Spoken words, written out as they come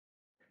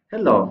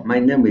Hello, my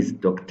name is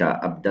Dr.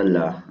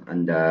 Abdallah,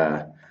 and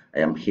I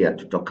am here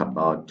to talk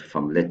about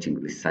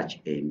formulating research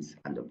aims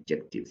and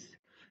objectives,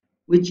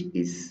 which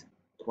is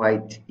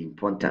quite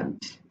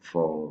important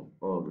for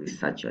all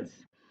researchers.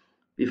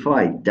 Before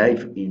I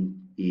dive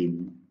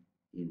in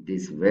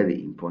this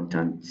very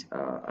important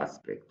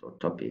aspect or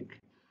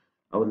topic,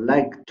 I would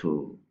like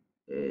to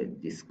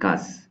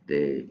discuss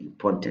the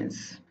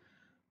importance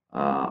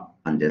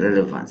and the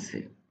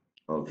relevancy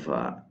of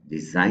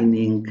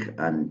designing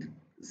and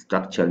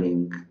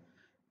structuring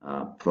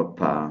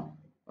proper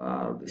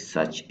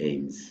research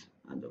aims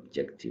and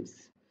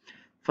objectives.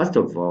 First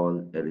of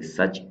all, a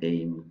research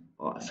aim,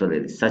 or sorry,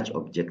 a research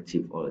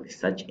objective or a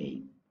research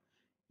aim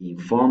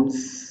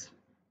informs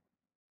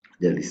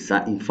the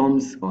research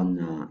informs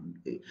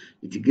on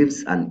it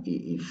gives an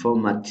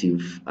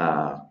informative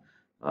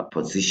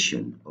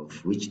position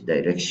of which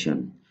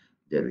direction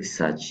the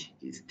research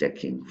is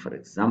taking. For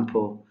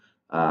example,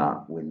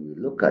 when we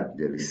look at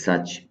the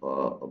research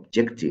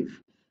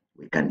objective,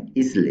 we can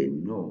easily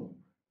know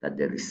that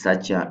the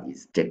researcher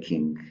is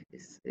taking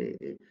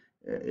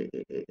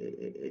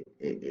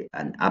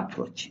an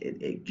approach,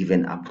 a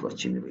given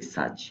approach in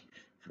research.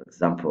 For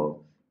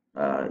example,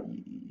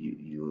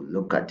 you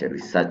look at a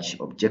research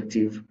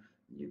objective,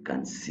 you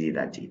can see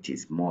that it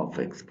is more of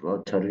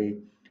exploratory,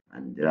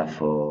 and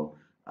therefore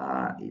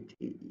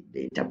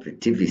the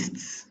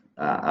interpretivists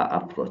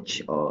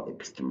approach or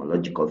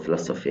epistemological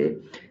philosophy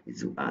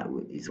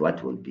is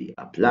what will be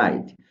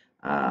applied,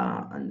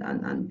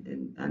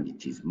 and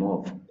it is more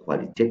of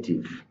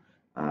qualitative,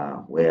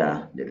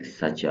 where the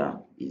researcher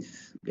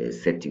is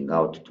setting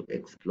out to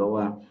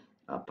explore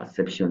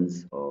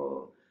perceptions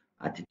or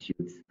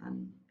attitudes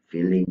and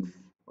feelings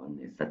on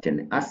a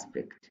certain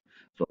aspect.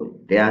 So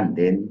there and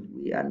then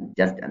we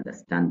just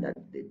understand that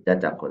the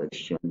data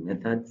collection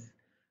methods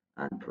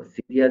and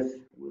procedures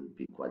will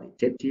be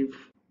qualitative,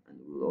 and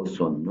we will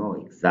also know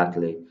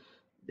exactly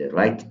the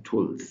right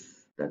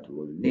tools that we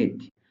will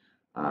need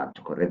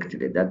to correct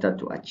the data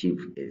to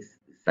achieve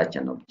such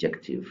an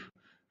objective.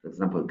 For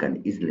example, we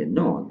can easily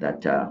know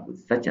that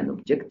with such an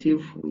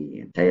objective, we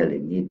entirely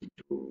need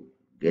to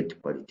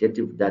get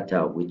qualitative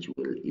data, which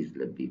will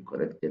easily be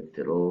corrected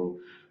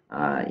through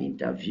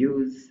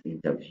interviews,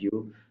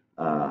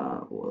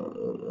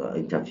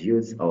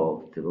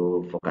 or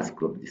through focus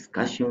group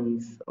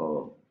discussions,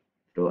 or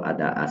through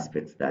other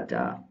aspects that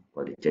are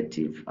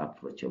qualitative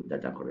approach of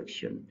data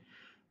collection.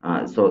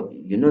 So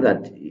you know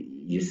that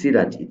you see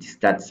that it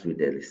starts with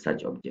the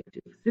research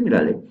objective.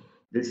 Similarly,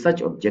 the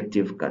research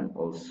objective can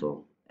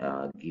also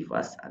give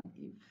us an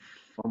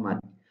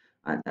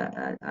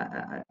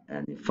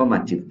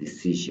informative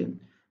decision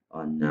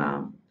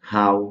on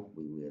how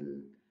we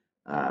will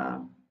uh,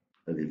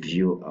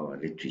 review our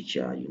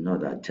literature. You know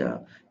that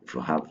if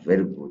you have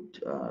very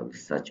good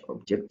research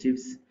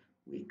objectives,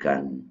 we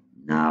can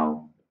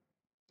now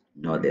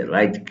know the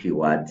right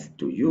keywords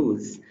to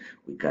use,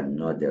 we can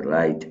know the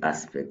right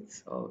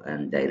aspects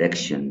and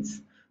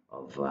directions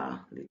of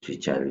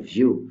literature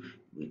review.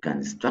 We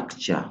can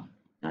structure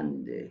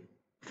and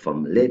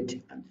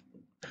formulate and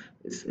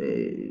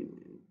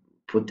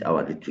put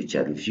our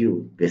literature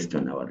review based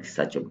on our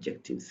research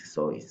objectives.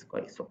 So it's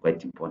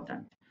quite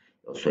important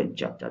also in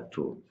chapter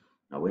 2.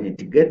 Now, when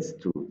it gets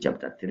to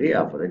chapter 3,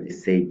 I've already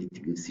said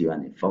it gives you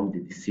an informed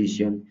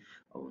decision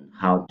on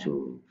how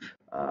to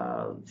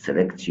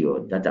select your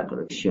data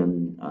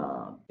collection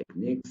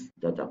techniques,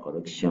 data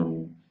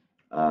collection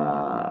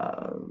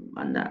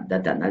and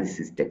data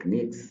analysis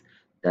techniques,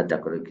 data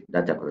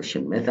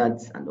collection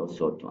methods, and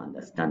also to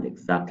understand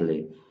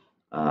exactly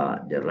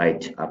the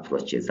right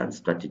approaches and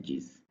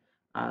strategies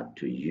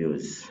to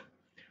use.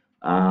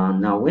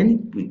 Now,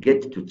 when we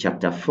get to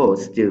chapter 4,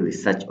 still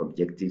research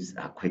objectives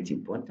are quite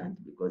important,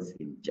 because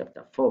in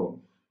chapter 4,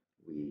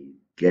 we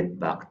get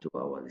back to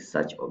our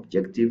research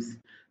objectives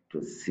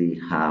to see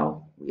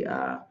how we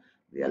are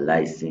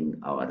realizing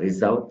our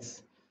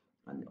results,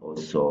 and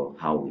also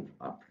how we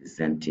are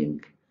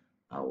presenting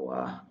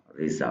our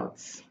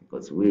results,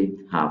 because we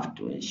have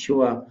to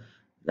ensure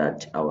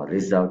that our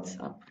results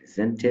are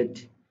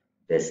presented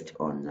based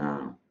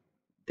on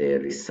the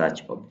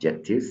research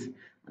objectives,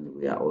 and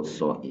we are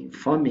also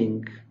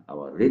informing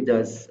our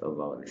readers of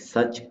our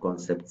research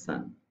concepts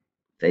and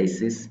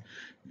thesis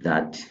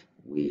that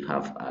we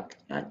have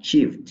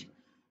achieved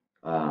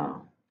uh,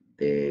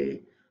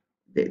 the,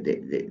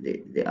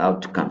 the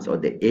outcomes or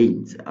the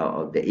aims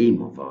or the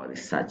aim of our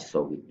research.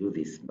 So we do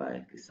this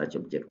by research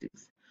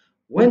objectives.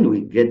 When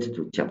we get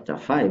to chapter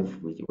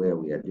 5, where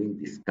we are doing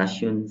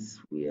discussions,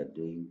 we are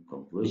doing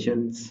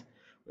conclusions,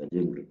 we're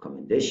doing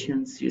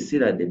recommendations, you see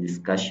that the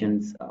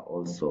discussions are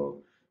also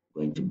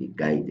going to be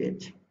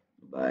guided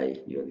by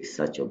your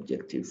research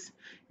objectives.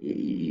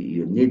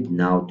 You need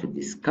now to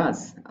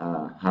discuss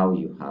how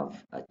you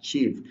have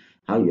achieved,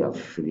 how you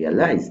have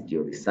realized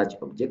your research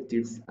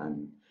objectives,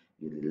 and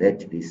you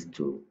relate this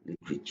to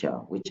literature.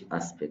 Which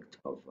aspect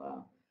of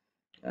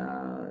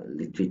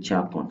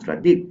literature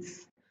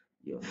contradicts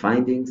your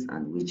findings,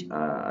 and which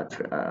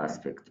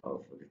aspect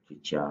of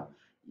literature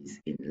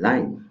is in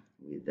line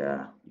with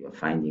your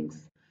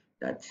findings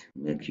that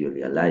make you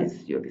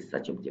realize your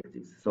research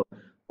objectives. So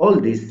all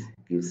this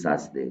gives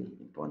us the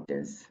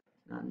importance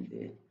and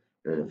the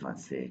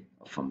relevancy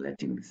of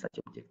formulating research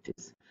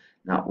objectives.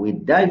 Now we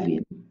dive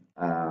in.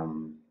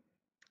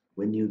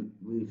 When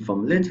we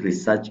formulate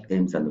research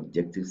aims and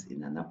objectives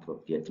in an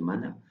appropriate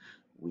manner,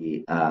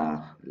 we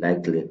are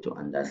likely to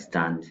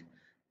understand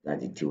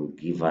that it will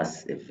give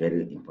us a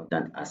very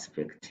important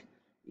aspect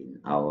in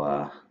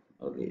our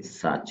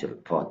research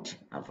report.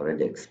 I've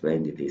already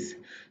explained this.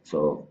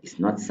 So it's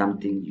not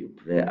something you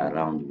play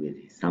around with,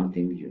 it's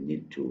something you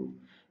need to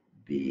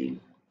be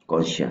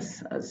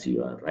conscious as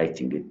you are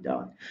writing it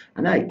down.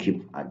 And I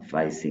keep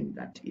advising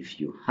that if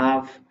you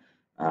have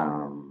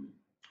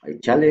a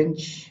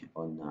challenge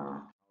on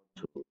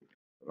to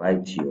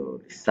write your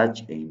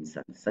research aims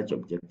and research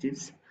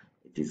objectives,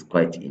 it is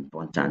quite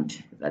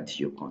important that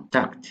you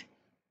contact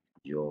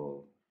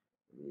your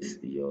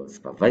your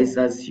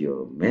supervisors,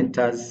 your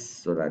mentors,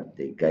 so that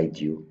they guide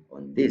you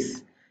on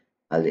this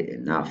early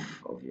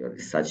enough of your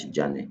research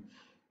journey.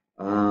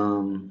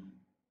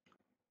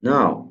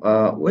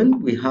 Now,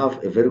 when we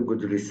have a very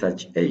good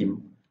research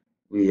aim,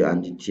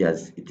 and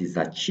it is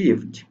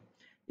achieved,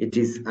 it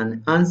is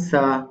an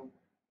answer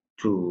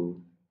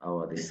to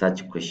our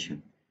research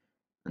question.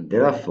 And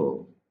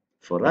therefore,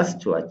 for us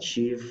to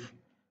achieve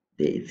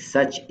the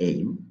research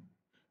aim,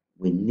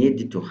 we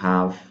need to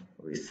have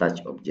research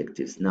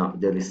objectives. Now,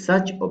 the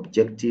research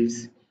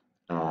objectives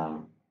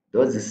are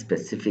those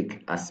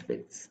specific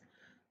aspects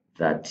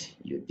that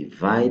you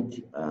derive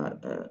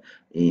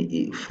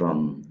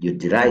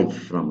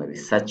from a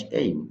research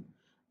aim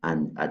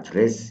and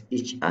address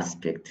each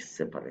aspect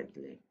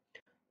separately.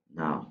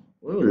 Now,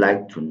 we would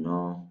like to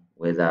know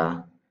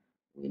whether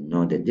we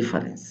know the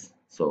difference.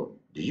 So,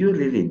 do you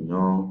really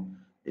know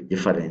the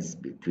difference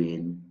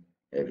between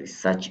a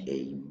research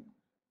aim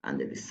and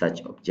a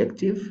research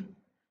objective?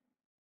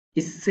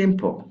 It's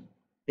simple.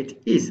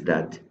 It is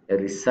that a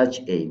research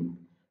aim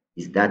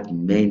is that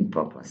main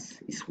purpose.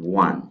 Is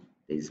one.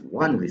 There is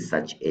one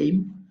research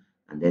aim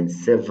and then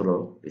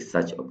several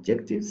research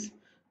objectives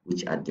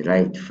which are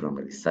derived from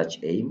a research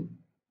aim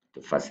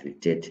to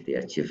facilitate the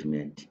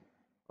achievement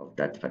of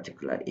that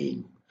particular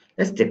aim.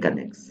 Let's take an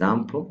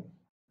example.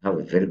 I have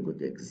a very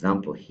good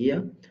example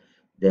here.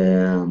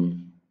 The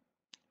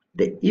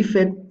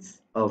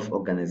effects of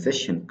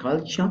organization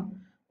culture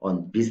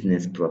on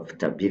business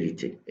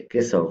profitability, a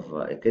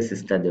case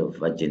study of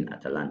Virgin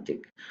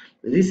Atlantic.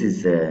 This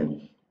is a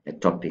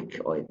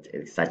topic or a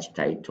research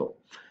title.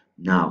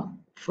 Now,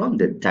 from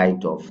the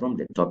title, from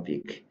the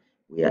topic,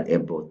 we are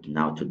able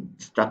now to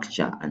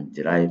structure and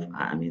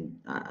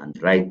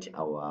and write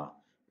our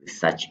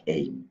research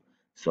aim.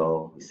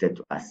 So we said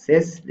to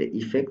assess the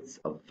effects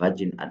of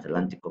Virgin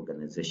Atlantic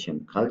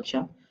organization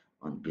culture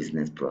on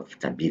business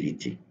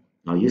profitability.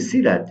 Now you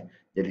see that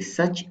the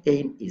research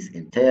aim is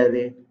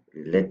entirely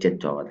related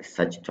to our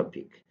research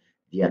topic.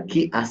 There are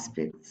key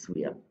aspects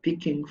we are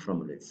picking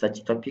from the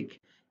research topic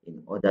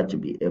in order to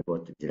be able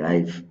to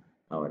derive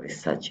our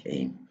research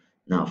aim.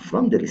 Now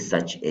from the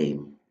research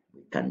aim,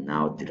 we can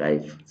now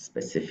derive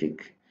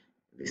specific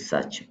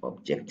research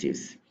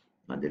objectives.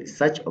 Now the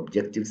research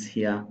objectives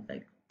here,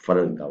 like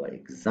following our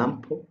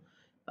example,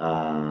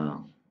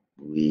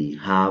 we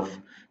have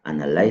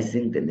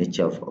analyzing the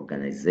nature of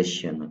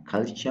organizational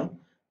culture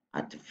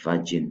at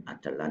Virgin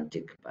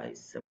Atlantic by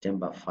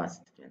September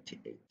 1st,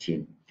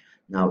 2018.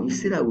 Now, you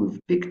see that we've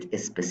picked a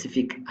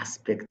specific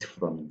aspect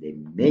from the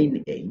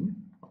main aim,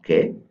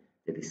 okay,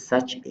 the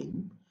research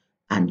aim,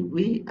 and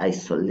we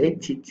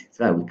isolate it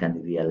so that we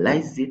can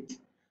realize it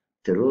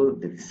through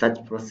the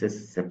research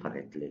process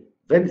separately.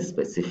 Very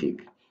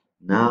specific.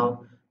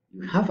 Now,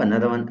 you have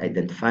another one,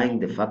 identifying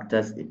the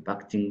factors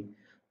impacting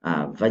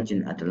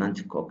Virgin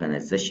Atlantic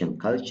organization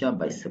culture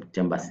by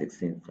September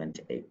 16,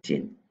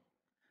 2018.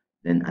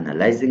 Then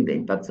analyzing the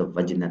impacts of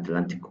Virgin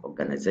Atlantic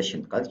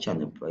organization culture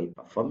on employee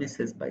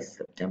performances by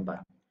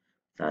September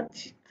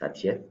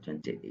 30th,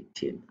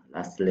 2018.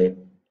 Lastly,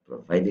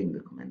 providing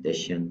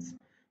recommendations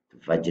to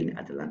Virgin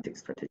Atlantic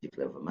strategic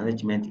level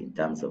management in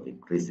terms of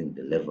increasing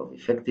the level of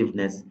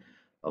effectiveness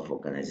of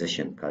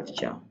organization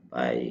culture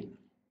by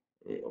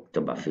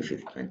October 5th,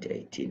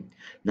 2018.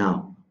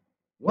 Now,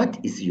 what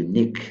is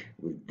unique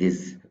with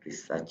this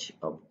research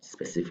of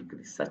specific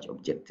research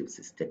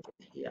objectives stated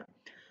here?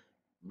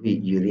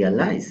 You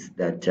realize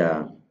that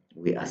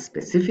we are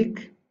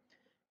specific,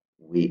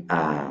 we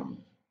are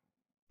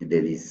it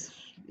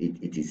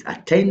is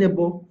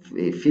attainable,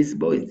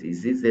 feasible, it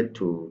is easy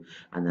to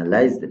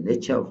analyze the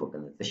nature of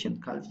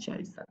organization culture,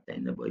 it's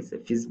attainable, it's a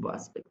feasible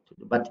aspect to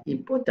do. But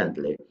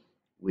importantly,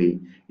 it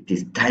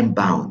is time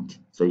bound.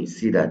 So you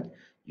see that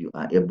you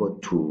are able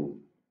to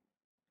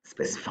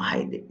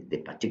specify the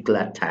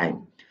particular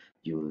time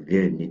you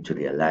really need to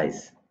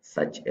realize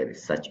such a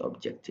research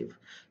objective.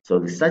 So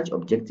research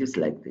objectives,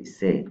 like they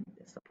say,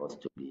 they're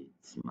supposed to be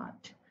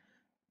SMART.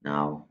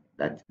 Now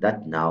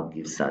that now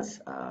gives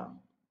us a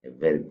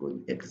very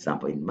good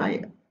example. In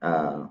my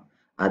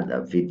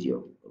other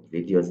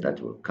videos that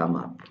will come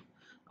up,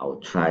 I'll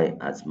try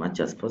as much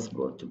as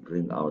possible to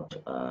bring out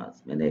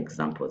as many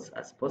examples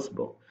as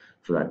possible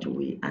so that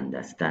we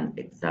understand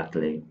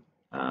exactly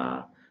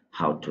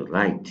how to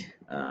write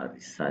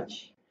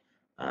research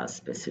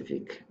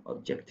specific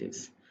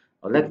objectives.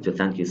 I'd like to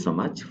thank you so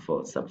much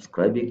for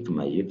subscribing to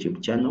my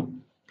YouTube channel.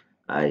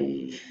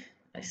 I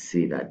I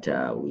see that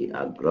we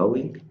are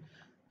growing.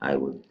 I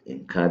would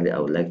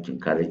like to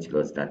encourage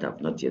those that have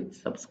not yet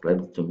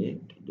subscribed to me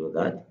to do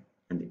that.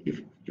 And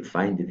if you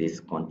find this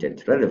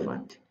content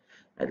relevant,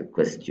 I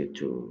request you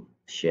to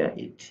share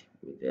it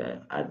with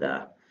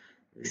other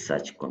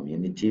research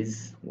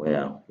communities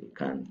where we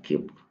can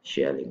keep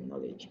sharing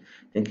knowledge.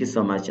 Thank you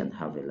so much and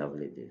have a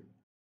lovely day.